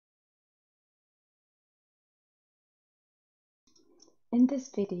In this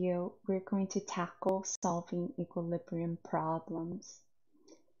video, we're going to tackle solving equilibrium problems.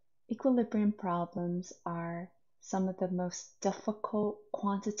 Equilibrium problems are some of the most difficult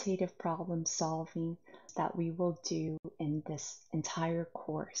quantitative problem solving that we will do in this entire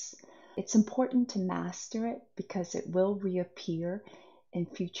course. It's important to master it because it will reappear in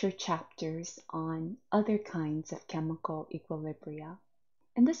future chapters on other kinds of chemical equilibria.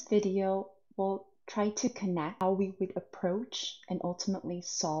 In this video, we'll try to connect how we would approach and ultimately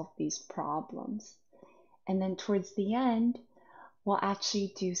solve these problems. And then towards the end, we'll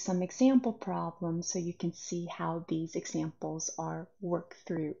actually do some example problems so you can see how these examples are worked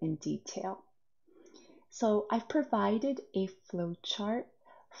through in detail. So I've provided a flowchart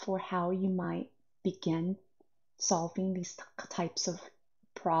for how you might begin solving these types of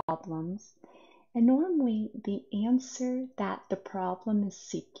problems. And normally the answer that the problem is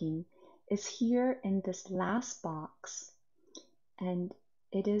seeking is here in this last box, and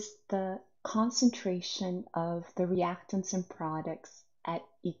it is the concentration of the reactants and products at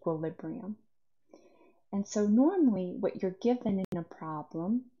equilibrium. And so normally what you're given in a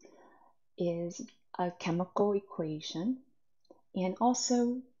problem is a chemical equation and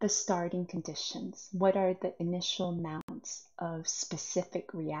also the starting conditions. What are the initial amounts of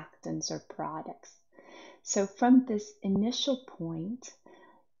specific reactants or products? So from this initial point,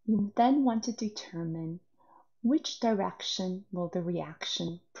 you then want to determine which direction will the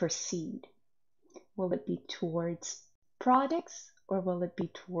reaction proceed. Will it be towards products or will it be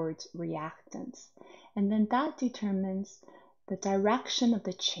towards reactants? And then that determines the direction of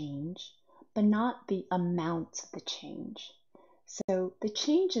the change, but not the amount of the change. So the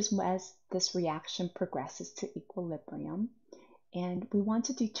change is as this reaction progresses to equilibrium, and we want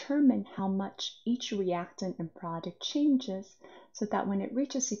to determine how much each reactant and product changes so that when it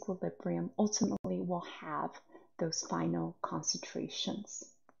reaches equilibrium, ultimately we'll have those final concentrations.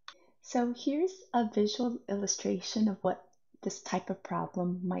 So here's a visual illustration of what this type of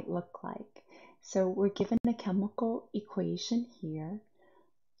problem might look like. So we're given a chemical equation here.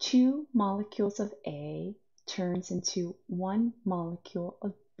 2 molecules of A turns into 1 molecule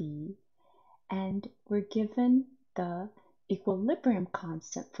of B, and we're given the equilibrium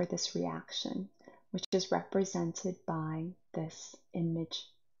constant for this reaction, which is represented by this image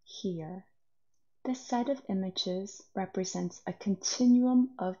here. This set of images represents a continuum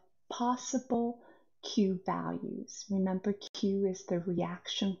of possible Q values. Remember, Q is the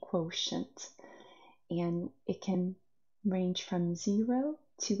reaction quotient, and it can range from 0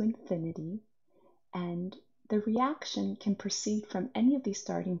 to infinity, and the reaction can proceed from any of these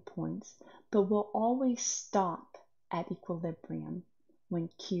starting points, but will always stop at equilibrium when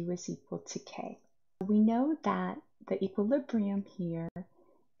Q is equal to K. We know that the equilibrium here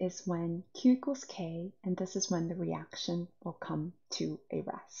is when Q equals K, and this is when the reaction will come to a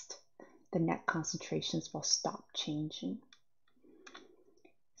rest. The net concentrations will stop changing.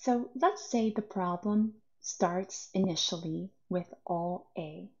 So let's say the problem starts initially with all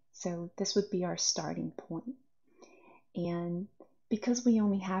A. So this would be our starting point. And because we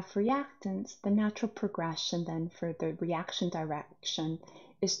only have reactants, the natural progression then for the reaction direction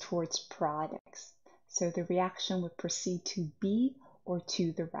is towards products. So the reaction would proceed to B or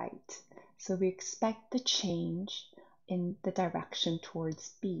to the right. So we expect the change in the direction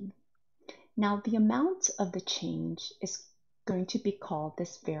towards B. Now the amount of the change is going to be called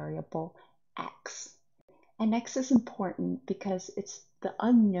this variable x. And x is important because it's the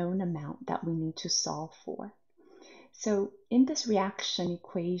unknown amount that we need to solve for. So in this reaction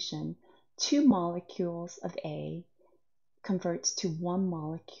equation, 2 molecules of A converts to 1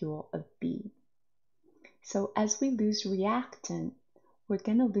 molecule of B. So as we lose reactant, we're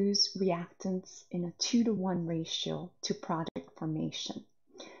going to lose reactants in a 2-to-1 ratio to product formation.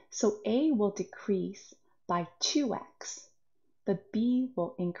 So A will decrease by 2x, but B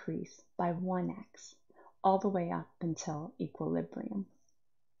will increase by 1x, all the way up until equilibrium.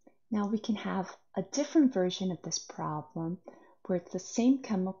 Now we can have a different version of this problem where it's the same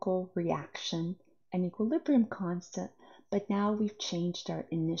chemical reaction and equilibrium constant, but now we've changed our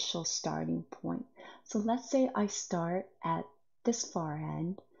initial starting point. So let's say I start at this far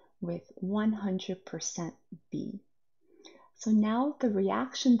end with 100% B. So now the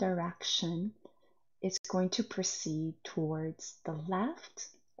reaction direction is going to proceed towards the left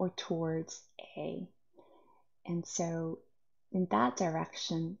or towards A. And so in that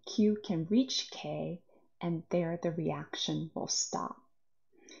direction, Q can reach K, and there the reaction will stop.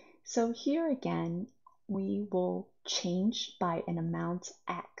 So here again, we will change by an amount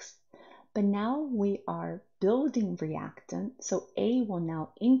x, but now we are building reactant, so A will now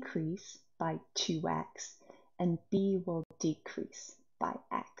increase by 2x, and B will decrease by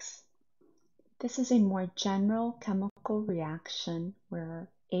X. This is a more general chemical reaction where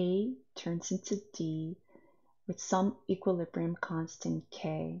A turns into D with some equilibrium constant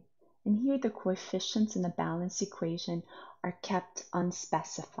K. And here the coefficients in the balance equation are kept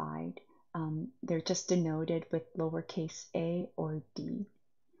unspecified. They're just denoted with lowercase a or d.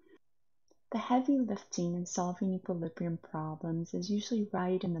 The heavy lifting in solving equilibrium problems is usually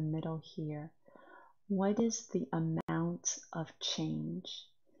right in the middle here. What is the amount of change?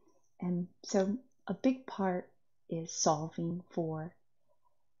 And so a big part is solving for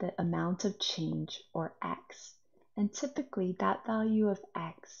the amount of change, or x. And typically that value of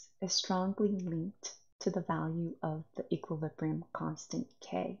x is strongly linked to the value of the equilibrium constant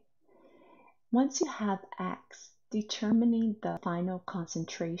k. Once you have x, determining the final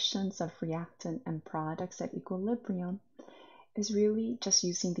concentrations of reactant and products at equilibrium is really just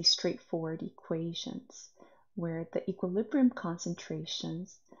using these straightforward equations, where the equilibrium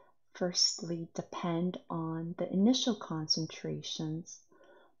concentrations firstly depend on the initial concentrations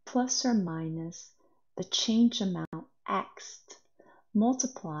plus or minus the change amount x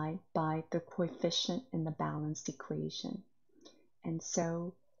multiplied by the coefficient in the balanced equation. And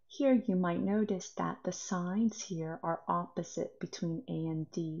so here you might notice that the signs here are opposite between A and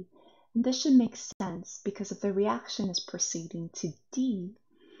D. And this should make sense because if the reaction is proceeding to D,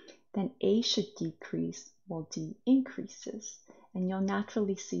 then A should decrease while D increases. And you'll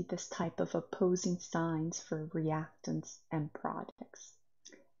naturally see this type of opposing signs for reactants and products.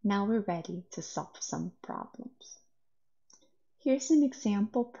 Now we're ready to solve some problems. Here's an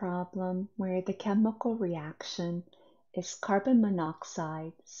example problem where the chemical reaction is carbon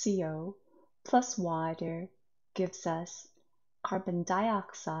monoxide, CO, plus water gives us carbon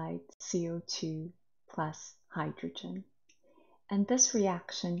dioxide, CO2, plus hydrogen. And this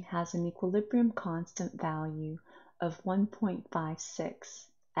reaction has an equilibrium constant value of 1.56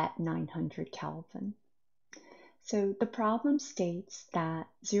 at 900 Kelvin. So the problem states that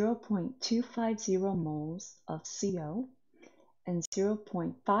 0.250 moles of CO and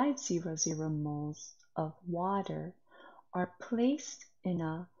 0.500 moles of water are placed in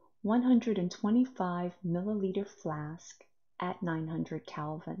a 125 milliliter flask at 900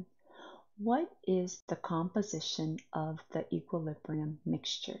 Kelvin. What is the composition of the equilibrium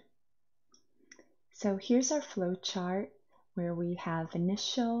mixture? So here's our flow chart where we have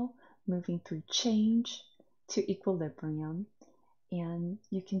initial moving through change to equilibrium. And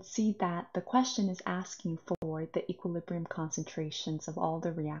you can see that the question is asking for the equilibrium concentrations of all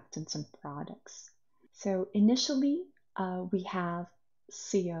the reactants and products. So initially, we have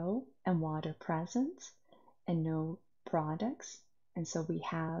CO and water present and no products. And so we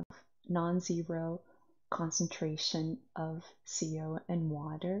have non-zero concentration of CO and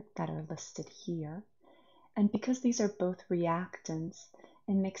water that are listed here. And because these are both reactants,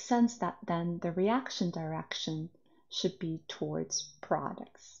 it makes sense that then the reaction direction should be towards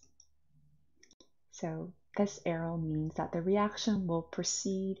products. So this arrow means that the reaction will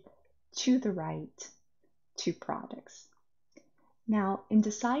proceed to the right to products. Now, in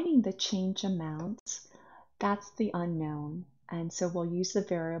deciding the change amounts, that's the unknown, and so we'll use the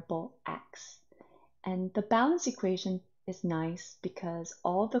variable x. And the balance equation is nice because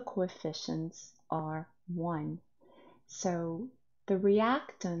all the coefficients are 1. So the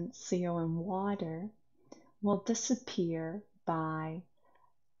reactant, CO and water, will disappear by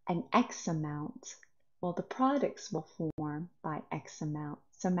an x amount, while the products will form by x amount.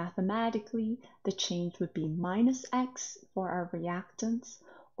 So mathematically, the change would be minus x for our reactants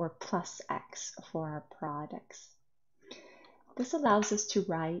or plus x for our products. This allows us to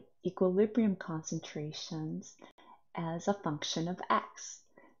write equilibrium concentrations as a function of x.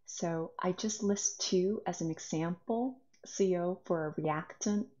 So I just list 2 as an example, CO for a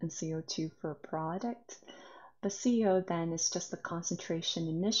reactant and CO2 for a product. The CO then is just the concentration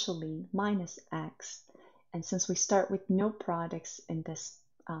initially minus x. And since we start with no products in this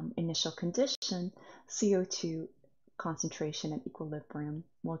initial condition, CO2 concentration at equilibrium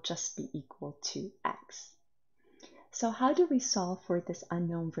will just be equal to x. So how do we solve for this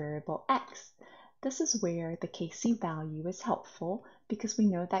unknown variable x? This is where the Kc value is helpful because we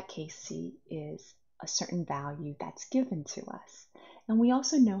know that Kc is a certain value that's given to us. And we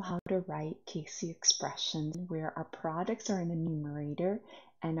also know how to write Kc expressions where our products are in the numerator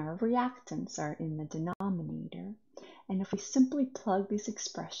and our reactants are in the denominator. And if we simply plug these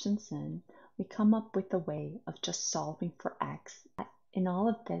expressions in, we come up with a way of just solving for x. In all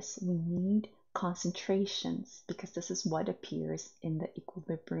of this, we need concentrations because this is what appears in the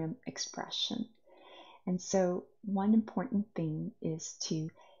equilibrium expression. And so one important thing is to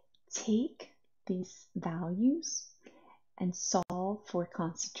take these values and solve for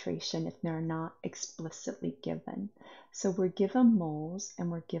concentration if they're not explicitly given. So we're given moles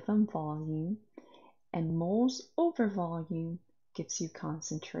and we're given volume, and moles over volume gives you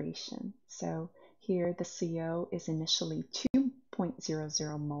concentration. So here the CO is initially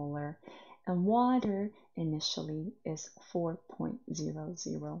 2.00 molar, and water initially is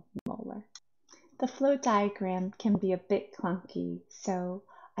 4.00 molar. The flow diagram can be a bit clunky, so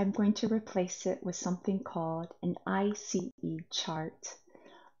I'm going to replace it with something called an ICE chart.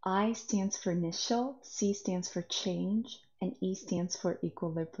 I stands for initial, C stands for change, and E stands for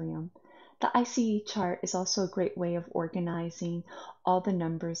equilibrium. The ICE chart is also a great way of organizing all the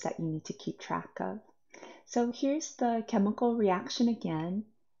numbers that you need to keep track of. So here's the chemical reaction again,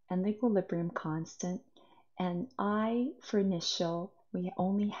 and the equilibrium constant. And I, for initial, we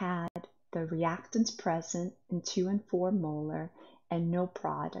only had the reactants present in 2 and 4 molar and no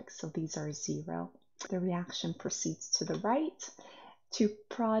products, so these are 0. The reaction proceeds to the right, 2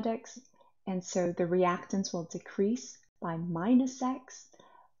 products, and so the reactants will decrease by minus x,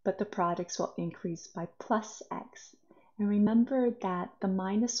 but the products will increase by plus x. And remember that the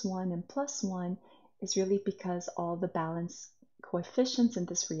minus 1 and plus 1 is really because all the balance coefficients in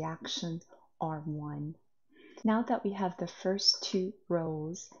this reaction are 1. Now that we have the first 2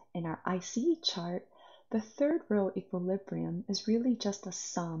 rows in our ICE chart, the third row equilibrium is really just a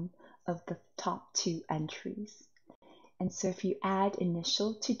sum of the top 2 entries. And so if you add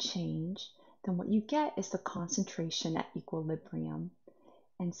initial to change, then what you get is the concentration at equilibrium.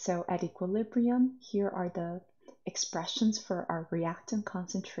 And so at equilibrium, here are the expressions for our reactant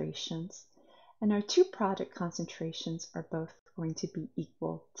concentrations. And our 2 product concentrations are both going to be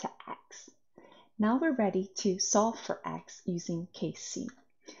equal to x. Now we're ready to solve for x using Kc.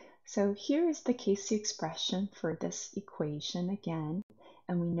 So here is the Kc expression for this equation again,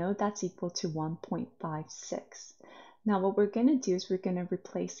 and we know that's equal to 1.56. Now what we're going to do is we're going to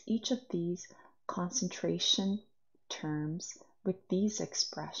replace each of these concentration terms with these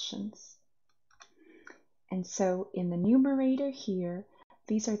expressions. And so in the numerator here,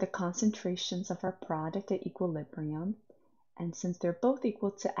 these are the concentrations of our product at equilibrium. And since they're both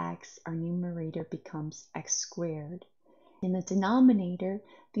equal to x, our numerator becomes x squared. In the denominator,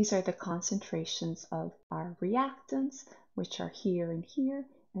 these are the concentrations of our reactants, which are here and here.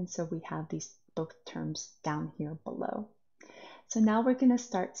 And so we have these both terms down here below. So now we're going to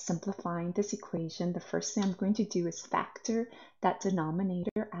start simplifying this equation. The first thing I'm going to do is factor that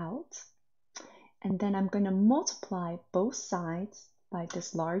denominator out. And then I'm going to multiply both sides by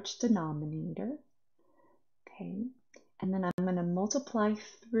this large denominator. Okay. And then I'm going to multiply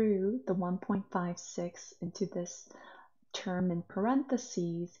through the 1.56 into this term in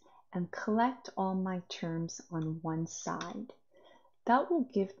parentheses and collect all my terms on one side. That will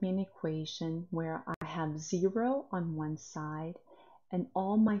give me an equation where I have 0 on one side and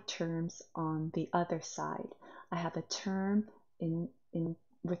all my terms on the other side. I have a term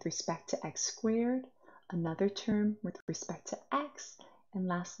with respect to x squared, another term with respect to x, and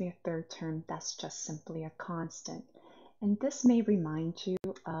lastly a third term that's just simply a constant. And this may remind you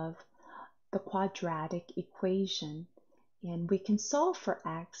of the quadratic equation. And we can solve for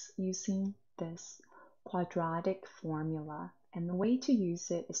x using this quadratic formula. And the way to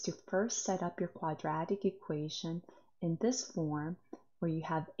use it is to first set up your quadratic equation in this form where you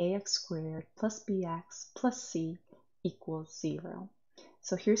have ax squared plus bx plus c equals 0.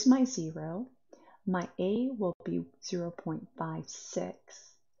 So here's my 0. My a will be 0.56.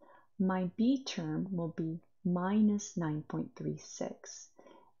 My b term will be minus 9.36.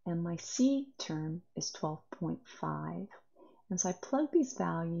 And my c term is 12.5. And so I plug these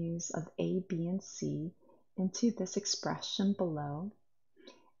values of a, b, and c into this expression below,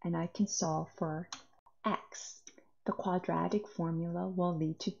 and I can solve for x. The quadratic formula will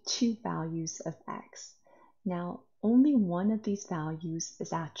lead to 2 values of x. Now, only one of these values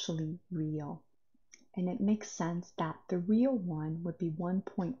is actually real, and it makes sense that the real one would be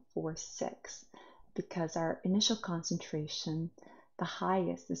 1.46 because our initial concentration, the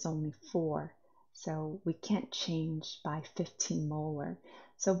highest, is only 4. So we can't change by 15 molar.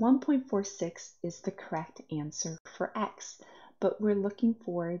 So 1.46 is the correct answer for x, but we're looking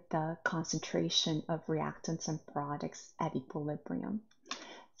for the concentration of reactants and products at equilibrium.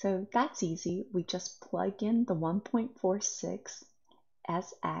 So that's easy. We just plug in the 1.46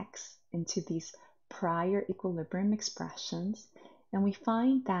 as x into these prior equilibrium expressions, and we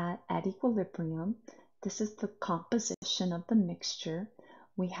find that at equilibrium, this is the composition of the mixture.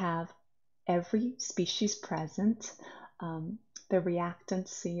 We have every species present, the reactant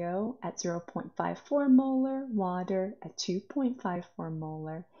CO at 0.54 molar, water at 2.54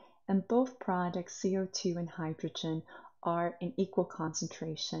 molar, and both products, CO2 and hydrogen, are in equal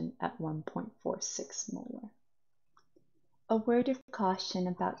concentration at 1.46 molar. A word of caution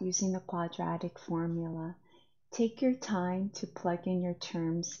about using the quadratic formula. Take your time to plug in your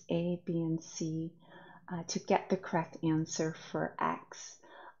terms A, B, and C to get the correct answer for X.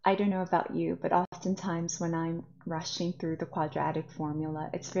 I don't know about you, but oftentimes when I'm rushing through the quadratic formula,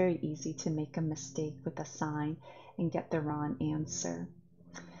 it's very easy to make a mistake with a sign and get the wrong answer.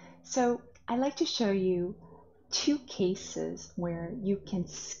 So I like to show you two cases where you can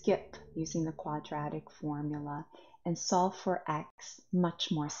skip using the quadratic formula and solve for X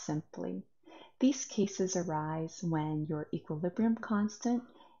much more simply. These cases arise when your equilibrium constant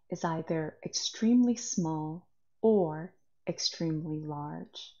is either extremely small or extremely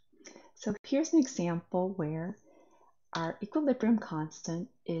large. So here's an example where our equilibrium constant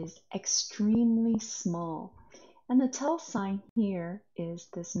is extremely small. And the tell sign here is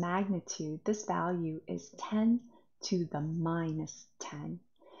this magnitude. This value is 10 to the minus 10.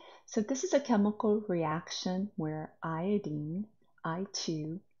 So this is a chemical reaction where iodine,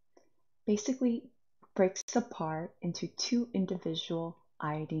 I2, basically breaks apart into two individual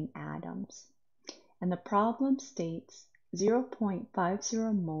iodine atoms. And the problem states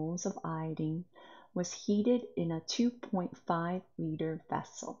 0.50 moles of iodine was heated in a 2.5 liter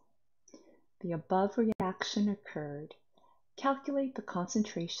vessel. The above reaction occurred. Calculate the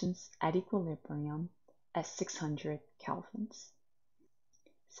concentrations at equilibrium at 600 kelvins.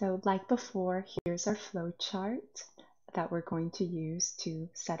 So like before, here's our flow chart that we're going to use to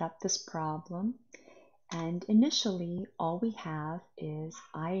set up this problem. And initially, all we have is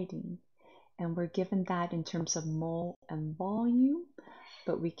iodine. And we're given that in terms of mole and volume,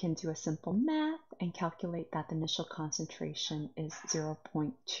 but we can do a simple math and calculate that the initial concentration is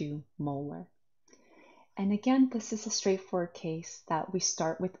 0.2 molar. And again, this is a straightforward case that we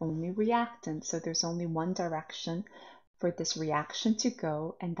start with only reactants. So there's only one direction for this reaction to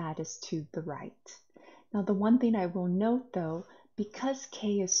go, and that is to the right. Now, the one thing I will note though, because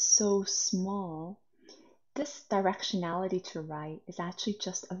K is so small, this directionality to right is actually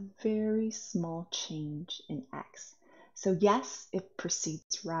just a very small change in X. So yes, it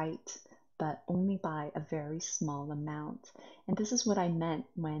proceeds right, but only by a very small amount. And this is what I meant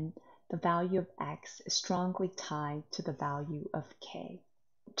when the value of X is strongly tied to the value of K.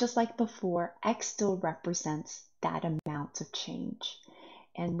 Just like before, X still represents that amount of change.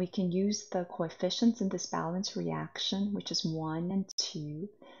 And we can use the coefficients in this balanced reaction, which is 1 and 2.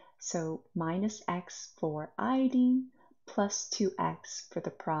 So minus X for iodine plus 2X for the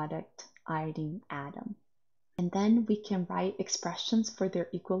product iodine atom. And then we can write expressions for their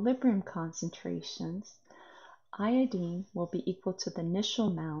equilibrium concentrations. Iodine will be equal to the initial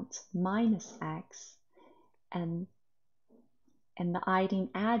amount minus X, and the iodine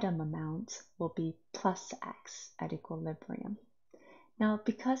atom amount will be plus X at equilibrium. Now,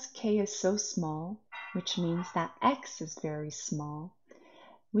 because K is so small, which means that X is very small,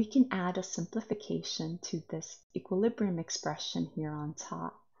 we can add a simplification to this equilibrium expression here on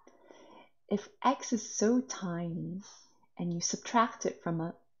top. If X is so tiny and you subtract it from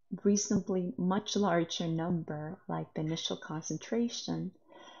a reasonably much larger number, like the initial concentration,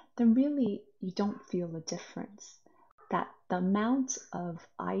 then really you don't feel a difference. That the amount of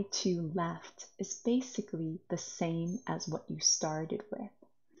I2 left is basically the same as what you started with.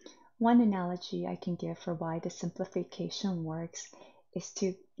 One analogy I can give for why the simplification works is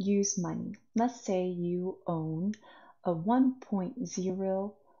to use money. Let's say you own a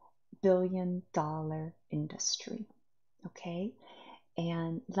 $1.0 billion industry, okay?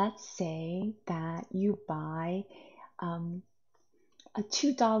 And let's say that you buy a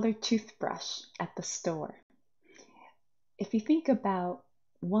 $2 toothbrush at the store. If you think about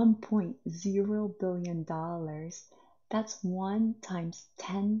 $1.0 billion, that's 1 times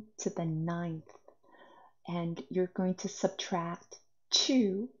 10 to the 9th. And you're going to subtract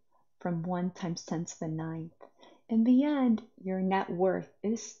 2 from 1 times 10 to the 9th. In the end, your net worth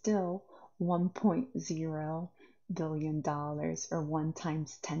is still $1.0 billion, or 1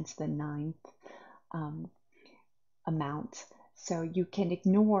 times 10 to the 9th amount. So you can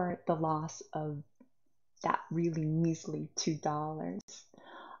ignore the loss of that really measly $2.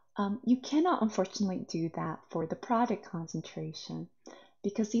 You cannot unfortunately do that for the product concentration,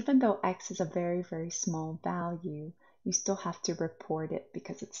 because even though X is a very, very small value, you still have to report it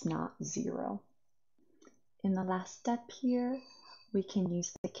because it's not 0. In the last step here, we can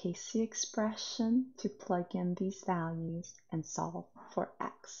use the Kc expression to plug in these values and solve for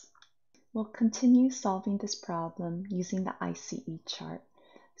X. We'll continue solving this problem using the ICE chart.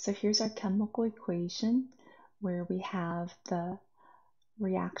 So here's our chemical equation where we have the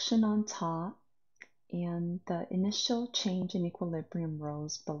reaction on top and the initial change in equilibrium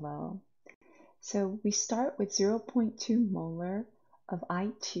rows below. So we start with 0.2 molar of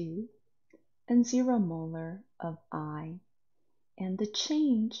I2 and 0 molar of I. And the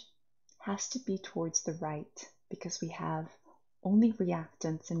change has to be towards the right because we have only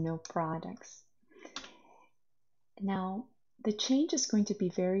reactants and no products. Now, the change is going to be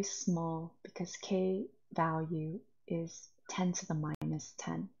very small because K value is 10 to the minus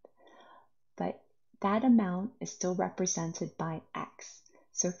 10. But that amount is still represented by X.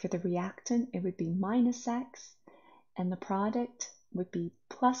 So for the reactant, it would be minus X, and the product would be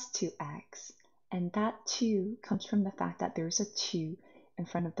plus 2X. And that 2 comes from the fact that there's a 2 in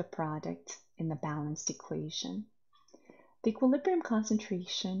front of the product in the balanced equation. The equilibrium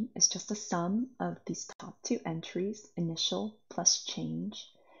concentration is just a sum of these top two entries, initial plus change.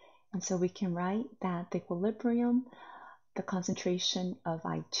 And so we can write that the equilibrium, the concentration of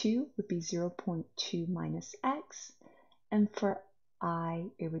I2 would be 0.2 minus X, and for I,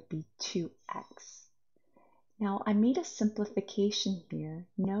 it would be 2X. Now, I made a simplification here,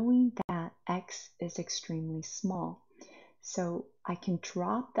 knowing that X is extremely small. So I can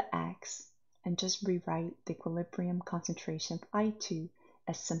drop the X and just rewrite the equilibrium concentration of I2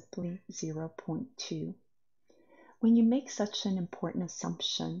 as simply 0.2. When you make such an important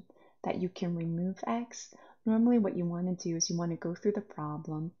assumption that you can remove X, normally what you want to do is you want to go through the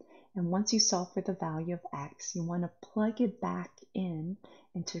problem, and once you solve for the value of X, you want to plug it back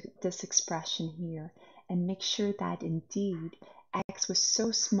into this expression here and make sure that indeed X was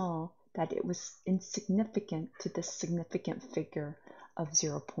so small that it was insignificant to this significant figure of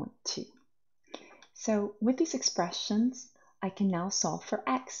 0.2. So with these expressions, I can now solve for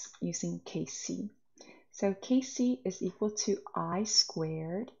X using Kc. So Kc is equal to I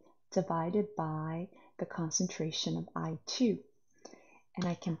squared divided by the concentration of I2. And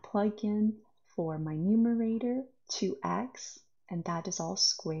I can plug in for my numerator 2x, and that is all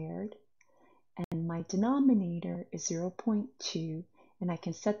squared. And my denominator is 0.2, and I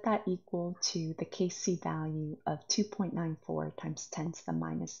can set that equal to the Kc value of 2.94 times 10 to the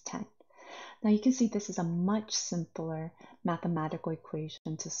minus 10. Now you can see this is a much simpler mathematical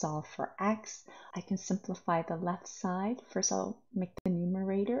equation to solve for X. I can simplify the left side. First I'll make the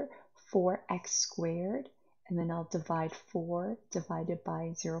numerator 4x squared, and then I'll divide 4 divided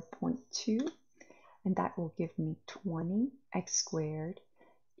by 0.2, and that will give me 20. X squared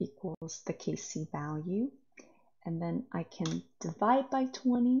equals the Kc value. And then I can divide by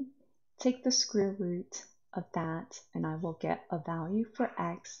 20, take the square root of that, and I will get a value for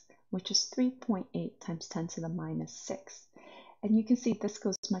X, which is 3.8 times 10 to the minus 6. And you can see this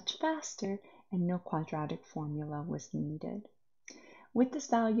goes much faster, and no quadratic formula was needed. With this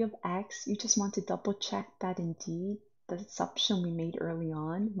value of X, you just want to double check that indeed the assumption we made early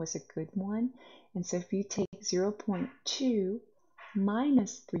on was a good one. And so if you take 0.2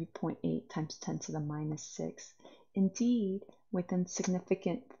 minus 3.8 times 10 to the minus 6, indeed, with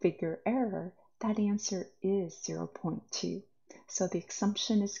insignificant figure error, that answer is 0.2. So the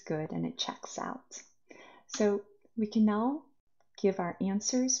assumption is good and it checks out. So we can now give our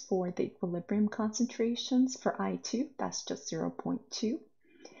answers for the equilibrium concentrations for I2, that's just 0.2.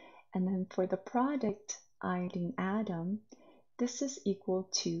 And then for the product iodine atom, this is equal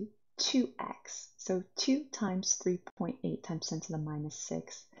to 2x. So 2 times 3.8 times 10 to the minus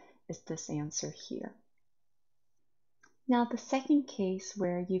 6 is this answer here. Now the second case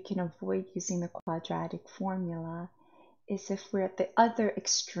where you can avoid using the quadratic formula is if we're at the other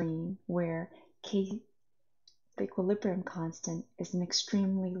extreme where K, the equilibrium constant, is an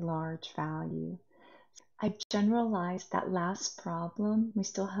extremely large value. I've generalized that last problem. We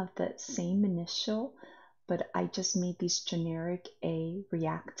still have the same initial, but I just made these generic A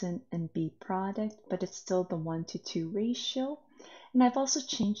reactant and B product, but it's still the 1:2 ratio. And I've also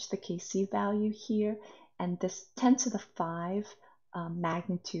changed the Kc value here, and this 10 to the 5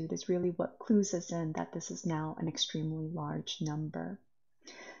 magnitude is really what clues us in that this is now an extremely large number.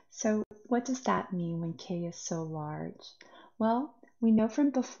 So what does that mean when K is so large? Well, we know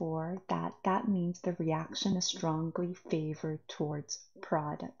from before that that means the reaction is strongly favored towards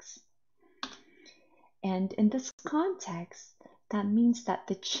products. And in this context, that means that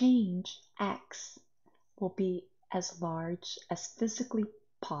the change X will be as large as physically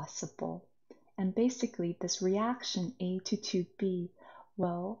possible. And basically, this reaction A to 2B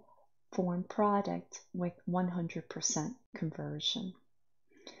will form product with 100% conversion.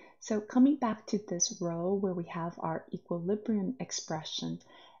 So coming back to this row where we have our equilibrium expression,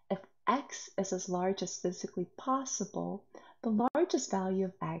 if X is as large as physically possible, the largest value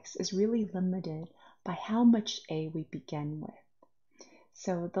of X is really limited by how much A we begin with.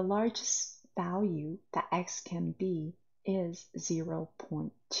 So the largest value that x can be is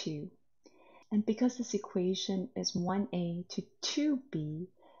 0.2. And because this equation is 1a to 2b,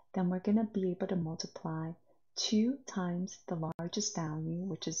 then we're going to be able to multiply 2 times the largest value,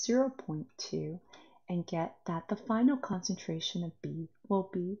 which is 0.2, and get that the final concentration of B will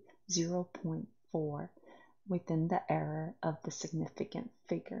be 0.4 within the error of the significant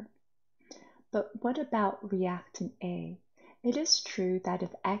figure. But what about reactant A? It is true that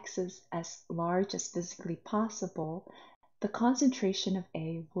if X is as large as physically possible, the concentration of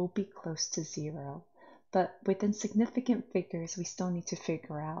A will be close to 0. But within significant figures, we still need to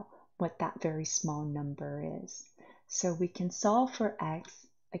figure out what that very small number is. So we can solve for X,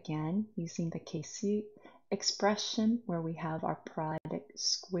 again, using the Kc expression where we have our product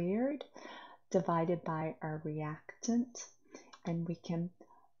squared divided by our reactant, and we can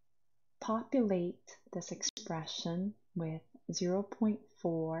populate this expression with 0.4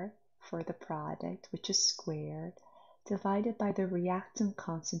 for the product, which is squared, divided by the reactant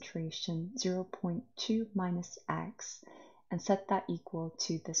concentration 0.2 minus X, and set that equal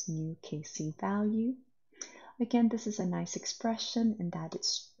to this new Kc value. Again, this is a nice expression in that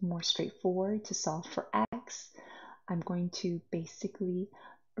it's more straightforward to solve for X. I'm going to basically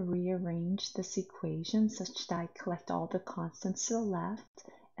rearrange this equation such that I collect all the constants to the left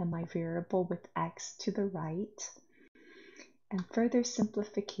and my variable with X to the right. And further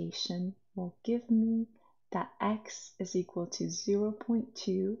simplification will give me that X is equal to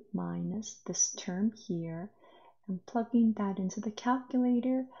 0.2 minus this term here. And plugging that into the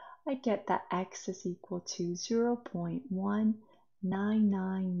calculator, I get that X is equal to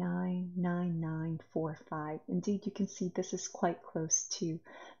 0.1999945. Indeed, you can see this is quite close to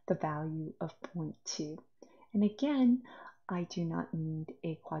the value of 0.2. And again, I do not need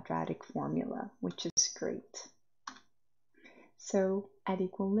a quadratic formula, which is great. So at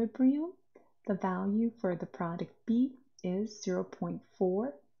equilibrium, the value for the product B is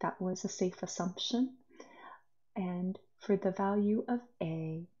 0.4. That was a safe assumption. And for the value of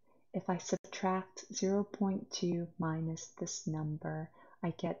A, if I subtract 0.2 minus this number,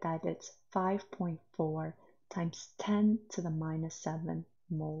 I get that it's 5.4 times 10 to the minus 7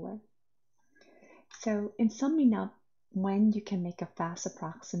 molar. So in summing up, when you can make a fast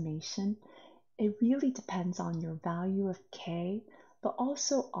approximation, it really depends on your value of K, but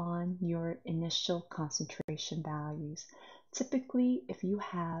also on your initial concentration values. Typically, if you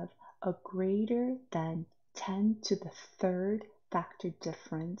have a greater than 10 to the third factor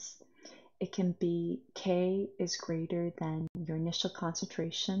difference, it can be K is greater than your initial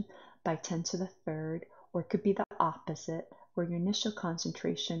concentration by 10 to the third, or it could be the opposite, where your initial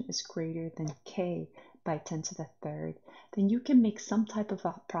concentration is greater than K by 10 to the third. Then you can make some type of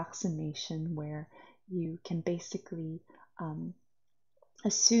approximation where you can basically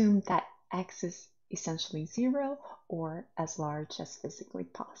assume that X is essentially 0 or as large as physically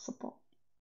possible.